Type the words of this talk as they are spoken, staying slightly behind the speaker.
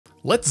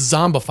Let's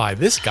zombify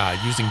this guy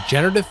using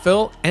Generative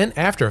Fill and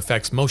After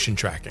Effects motion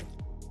tracking.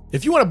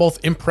 If you want to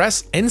both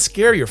impress and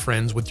scare your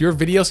friends with your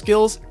video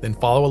skills, then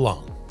follow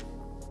along.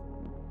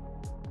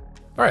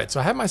 Alright,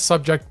 so I have my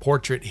subject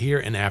portrait here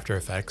in After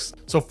Effects.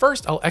 So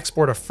first I'll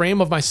export a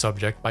frame of my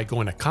subject by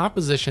going to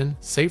Composition,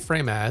 Save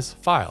Frame As,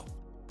 File.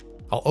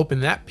 I'll open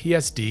that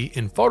PSD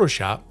in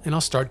Photoshop and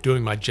I'll start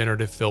doing my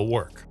Generative Fill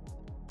work.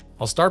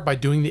 I'll start by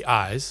doing the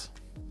eyes.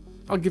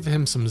 I'll give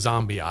him some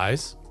zombie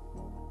eyes.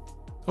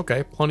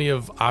 Okay, plenty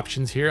of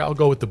options here. I'll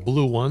go with the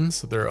blue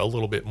ones. They're a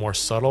little bit more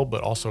subtle,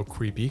 but also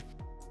creepy.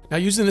 Now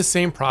using the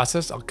same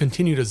process, I'll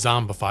continue to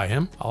zombify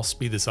him. I'll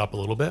speed this up a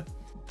little bit.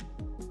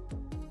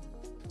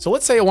 So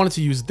let's say I wanted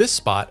to use this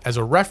spot as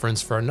a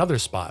reference for another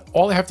spot.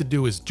 All I have to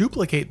do is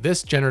duplicate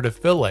this Generative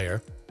Fill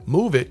layer,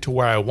 move it to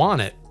where I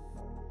want it,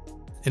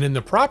 and in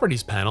the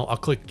Properties panel, I'll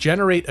click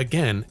Generate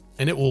again,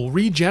 and it will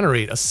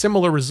regenerate a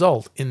similar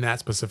result in that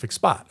specific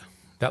spot.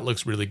 That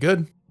looks really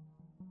good.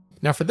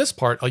 Now for this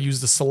part, I'll use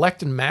the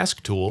Select and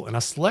Mask tool, and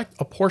I'll select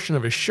a portion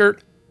of his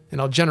shirt,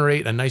 and I'll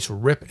generate a nice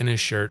rip in his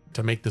shirt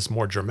to make this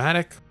more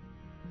dramatic.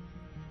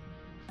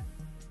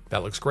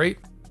 That looks great.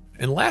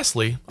 And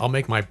lastly, I'll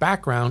make my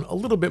background a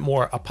little bit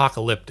more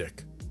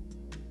apocalyptic.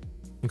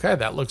 Okay,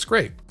 that looks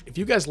great. If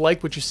you guys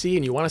like what you see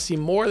and you want to see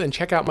more, then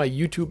check out my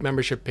YouTube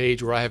membership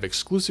page where I have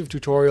exclusive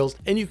tutorials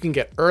and you can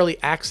get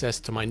early access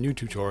to my new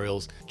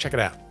tutorials. Check it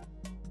out.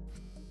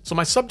 So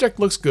my subject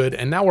looks good,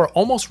 and now we're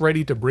almost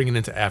ready to bring it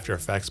into After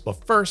Effects,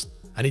 but first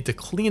I need to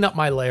clean up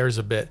my layers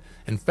a bit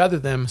and feather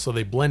them so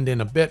they blend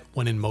in a bit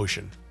when in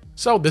motion.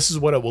 So this is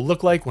what it will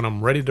look like when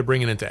I'm ready to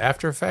bring it into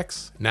After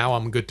Effects. Now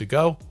I'm good to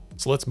go.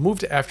 So let's move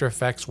to After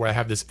Effects where I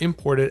have this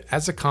imported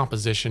as a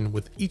composition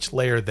with each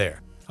layer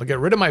there. I'll get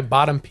rid of my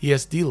bottom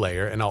PSD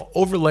layer and I'll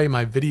overlay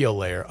my video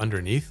layer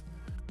underneath.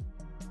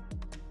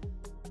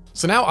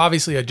 So now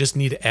obviously I just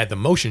need to add the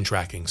motion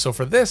tracking. So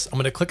for this, I'm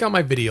going to click on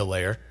my video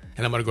layer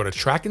and I'm going to go to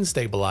Track and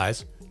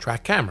Stabilize,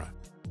 Track Camera.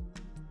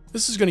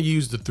 This is going to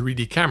use the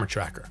 3D camera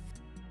tracker.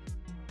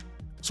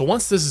 So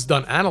once this is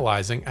done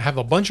analyzing, I have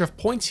a bunch of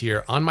points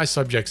here on my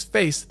subject's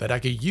face that I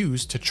could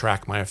use to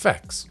track my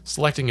effects.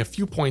 Selecting a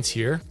few points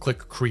here,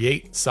 click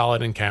Create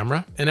Solid in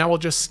Camera, and I will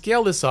just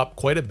scale this up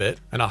quite a bit,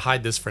 and I'll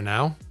hide this for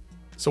now.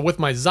 So with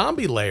my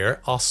zombie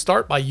layer, I'll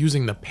start by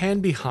using the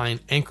Pan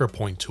Behind Anchor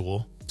Point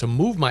tool to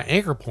move my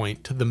anchor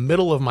point to the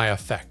middle of my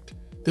effect.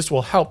 This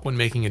will help when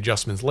making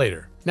adjustments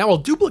later. Now I'll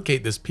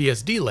duplicate this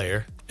PSD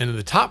layer, and in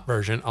the top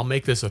version, I'll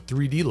make this a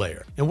 3D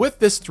layer. And with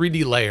this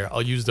 3D layer,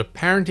 I'll use the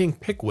parenting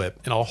pick whip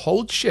and I'll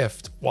hold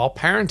shift while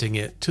parenting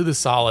it to the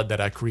solid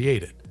that I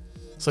created.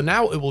 So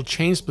now it will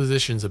change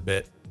positions a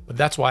bit, but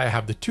that's why I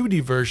have the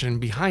 2D version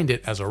behind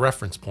it as a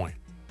reference point.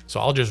 So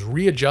I'll just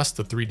readjust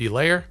the 3D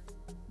layer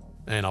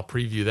and I'll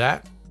preview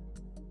that.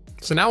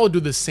 So now I'll do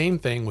the same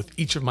thing with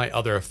each of my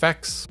other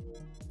effects.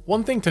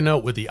 One thing to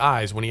note with the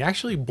eyes, when he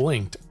actually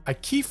blinked, I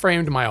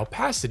keyframed my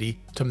opacity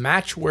to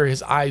match where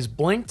his eyes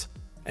blinked,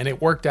 and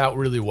it worked out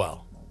really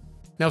well.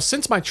 Now,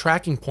 since my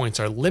tracking points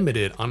are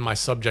limited on my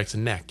subject's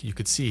neck, you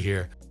could see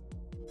here,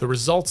 the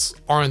results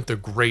aren't the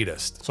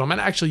greatest. So I'm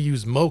gonna actually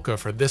use Mocha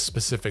for this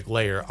specific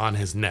layer on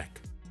his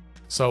neck.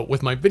 So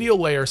with my video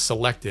layer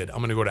selected,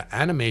 I'm gonna go to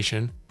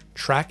Animation,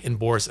 Track and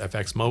Boris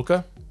FX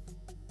Mocha,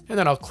 and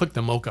then I'll click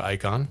the Mocha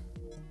icon,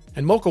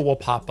 and Mocha will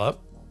pop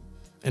up,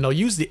 and I'll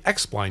use the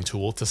X-Spline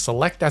tool to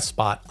select that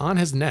spot on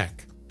his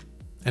neck,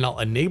 and I'll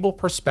enable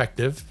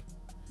perspective,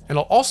 and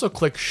I'll also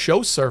click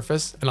Show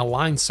Surface and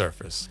Align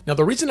Surface. Now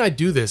the reason I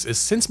do this is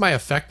since my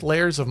effect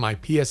layers of my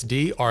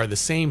PSD are the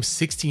same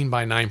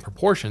 16:9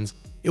 proportions,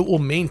 it will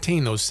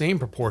maintain those same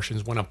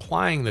proportions when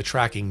applying the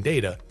tracking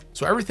data.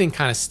 So everything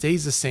kind of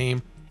stays the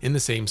same in the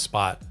same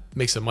spot,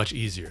 makes it much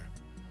easier.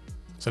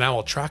 So now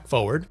I'll track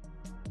forward.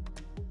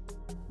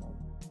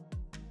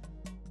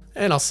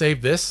 And I'll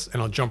save this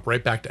and I'll jump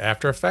right back to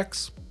After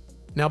Effects.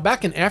 Now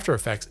back in After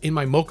Effects, in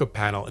my Mocha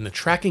panel in the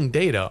tracking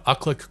data, I'll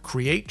click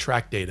Create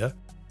Track Data,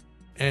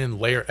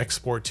 and Layer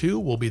Export To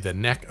will be the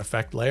neck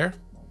effect layer.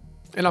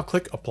 And I'll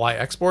click Apply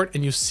Export,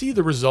 and you see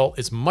the result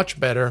is much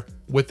better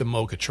with the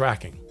Mocha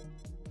tracking.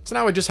 So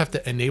now I just have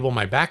to enable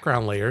my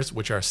background layers,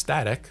 which are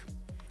static,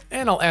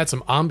 and I'll add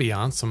some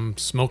ambiance, some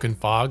smoke and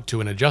fog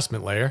to an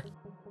adjustment layer.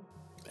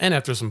 And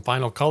after some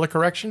final color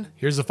correction,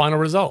 here's the final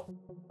result.